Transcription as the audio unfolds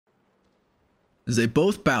as they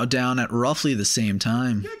both bow down at roughly the same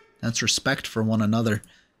time. That's respect for one another.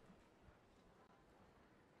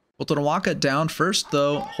 Kotonowaka down first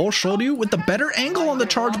though. Hoshoryu with the better angle on the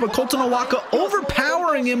charge, but Kotonowaka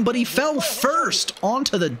overpowering him, but he fell first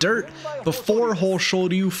onto the dirt before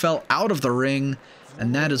Hoshoryu fell out of the ring,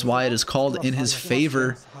 and that is why it is called in his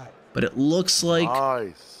favor. But it looks like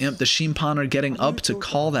the Shimpan are getting up to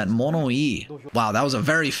call that mono-e. Wow, that was a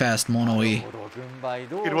very fast mono-e.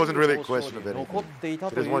 It wasn't really a question of anything. He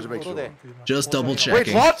just wanted to make sure. Just double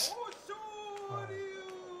checking. Wait, what?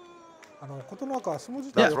 Yeah,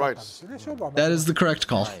 that's right. That is the correct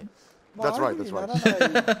call. That's right, that's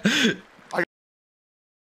right.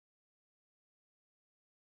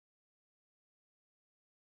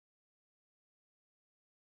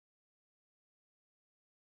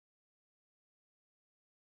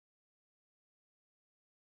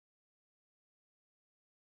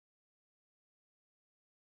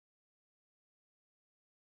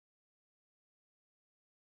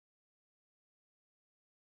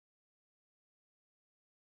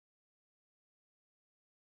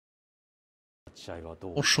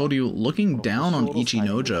 Hoshoryu looking down on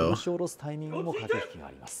Ichinojo.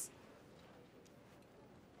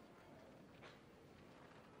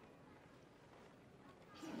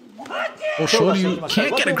 Hoshoryu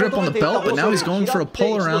can't get a grip on the belt, but now he's going for a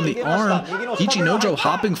pull around the arm. Ichinojo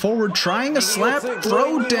hopping forward, trying a slap,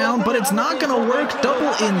 throw down, but it's not going to work.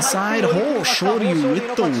 Double inside, Hoshoryu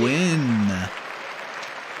with the win.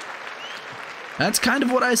 That's kind of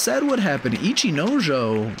what I said would happen.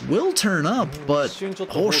 Ichinojo will turn up, but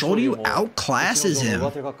Hoshoryu outclasses him.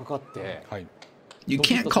 You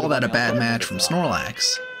can't call that a bad match from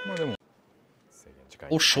Snorlax.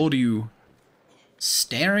 Hoshoryu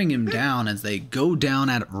staring him down as they go down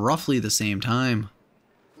at roughly the same time.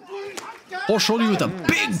 Hoshoryu with a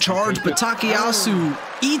big charge, but Takayasu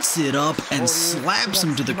eats it up and slaps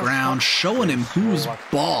him to the ground, showing him who's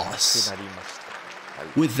boss.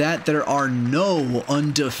 With that, there are no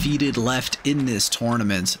undefeated left in this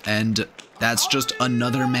tournament, and that's just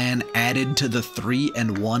another man added to the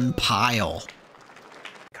 3-1 pile.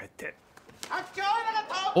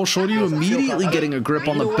 Hoshoryu immediately getting a grip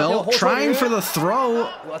on the belt, trying for the throw.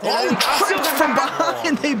 Oh, tripped from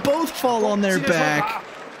behind. They both fall on their back.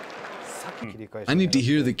 I need to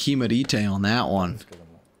hear the Kimarite on that one.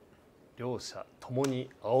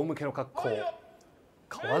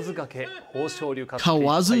 Kawazugake.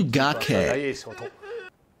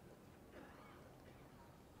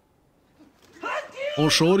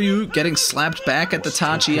 Hoshoryu getting slapped back at the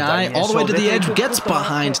Tachi-ai, all the way to the edge, gets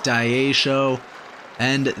behind Daieisho,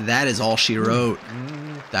 and that is all she wrote.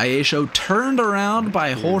 Daieisho turned around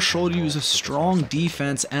by Hoshoryu's strong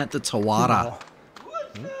defense at the Tawara.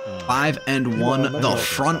 5-1, the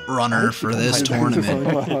front runner for this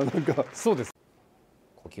tournament.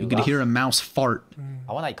 You could hear a mouse fart.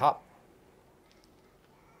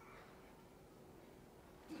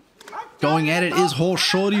 Going at it is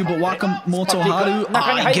Hoshoryu, but Wakamoto Haru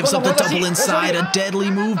he gives up the double inside, a deadly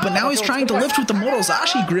move, but now he's trying to lift with the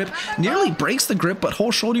Morozashi grip, nearly breaks the grip, but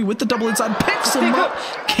Hoshoryu with the double inside picks him up,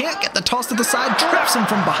 can't get the toss to the side, trips him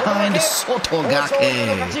from behind,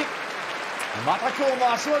 Sotogake.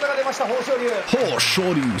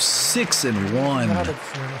 Hoshoryu 6-1.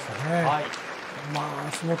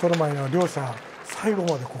 相撲取る前の両者最後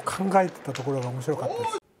までこう考えてたところが面白かったで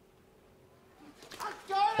す。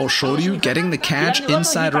 Hoshoryu getting the catch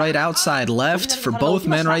inside right outside left for both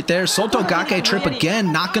men right there. Sotogake trip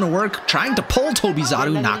again, not gonna work. Trying to pull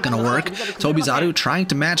Tobizaru, not gonna work. Tobizaru trying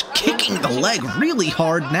to match, kicking the leg really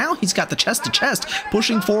hard. Now he's got the chest to chest,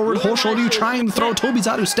 pushing forward. Hoshoryu trying to throw,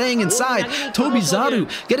 Tobizaru staying inside. Tobizaru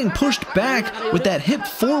getting pushed back with that hip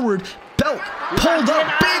forward. Belt pulled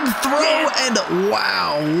up, big throw, and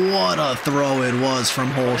wow, what a throw it was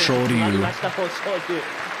from Hoshoryu.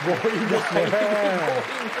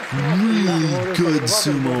 Really good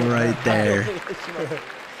sumo right there.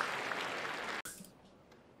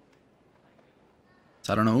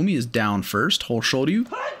 Sadanoumi is down first. Hoshoryu.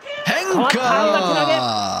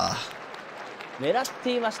 Henka!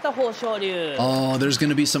 Oh, there's going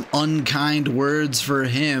to be some unkind words for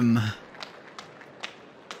him.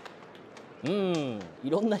 The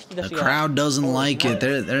crowd doesn't like it.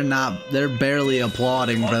 They're barely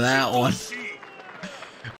applauding for that one.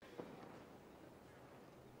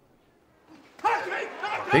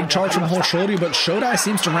 Big charge from Hoshoryu, but Shodai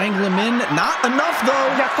seems to wrangle him in. Not enough, though.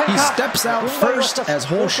 He steps out first as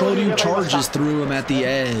Hoshoryu charges through him at the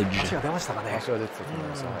edge.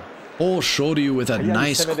 Hoshoryu with a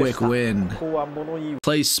nice quick win.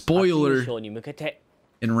 Play spoiler.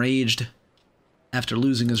 Enraged. after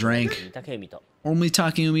losing his rank. Only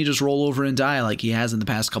Takayumi just roll over and die like he has in the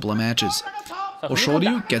past couple of matches.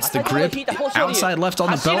 Hoshoryu gets the grip, outside left on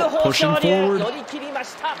the belt, pushing forward.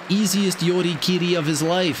 Easiest Yorikiri of his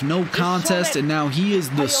life, no contest, and now he is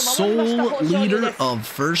the sole leader of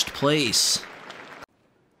first place.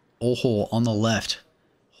 Oho on the left,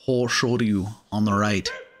 Hoshoryu on the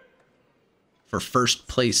right for first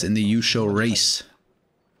place in the Yusho race.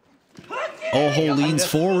 Oho leans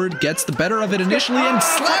forward, gets the better of it initially, and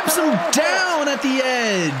slaps him down at the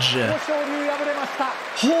edge.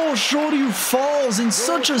 Hoshoryu falls in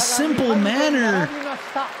such a simple manner.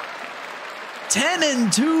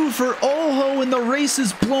 10-2 for Oho, and the race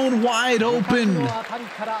is blown wide open.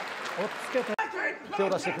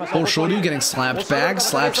 Hoshoryu getting slapped back,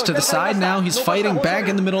 slapped to the side. Now he's fighting back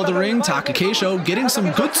in the middle of the ring. Takakeisho getting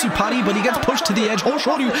some good tsupari, but he gets pushed to the edge.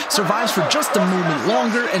 Hoshoryu survives for just a moment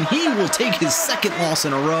longer, and he will take his second loss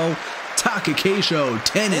in a row. Takakeisho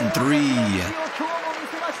 10-3.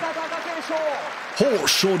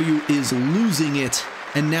 Hoshoryu is losing it,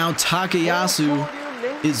 and now Takayasu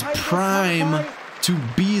is prime to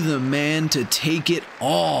be the man to take it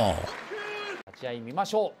all.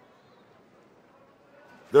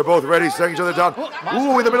 They're both ready, setting each other down.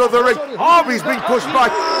 Ooh, in the middle of the ring. Abi's being pushed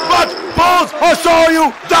back, but falls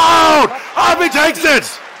Hoshoryu down! Abi takes it!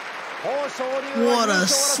 What a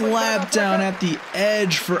slap down at the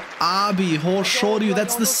edge for Abi. Hoshoryu,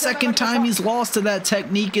 that's the second time he's lost to that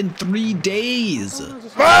technique in 3 days.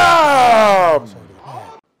 Bam!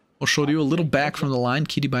 Hoshoryu a little back from the line,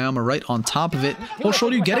 Kiribayama right on top of it.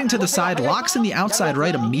 Hoshoryu getting to the side, locks in the outside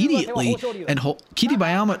right immediately, and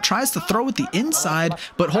Kiribayama tries to throw it the inside,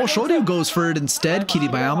 but Hoshoryu goes for it instead.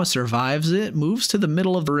 Kiribayama survives it, moves to the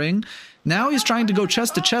middle of the ring. Now he's trying to go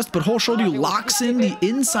chest to chest, but Hoshoryu locks in the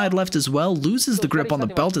inside left as well, loses the grip on the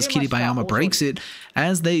belt as Kiribayama breaks it,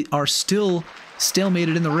 as they are still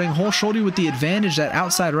stalemated in the ring. Hoshoryu with the advantage, that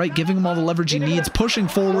outside right, giving him all the leverage he needs, pushing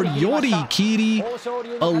forward. Yorikiri,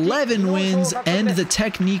 11 wins, and the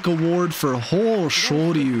technique award for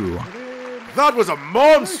Hoshoryu. That was a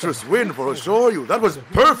monstrous win for Hoshoryu. That was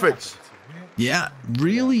perfect. Yeah,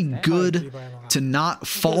 really good to not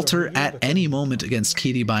falter at any moment against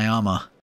Kiribayama.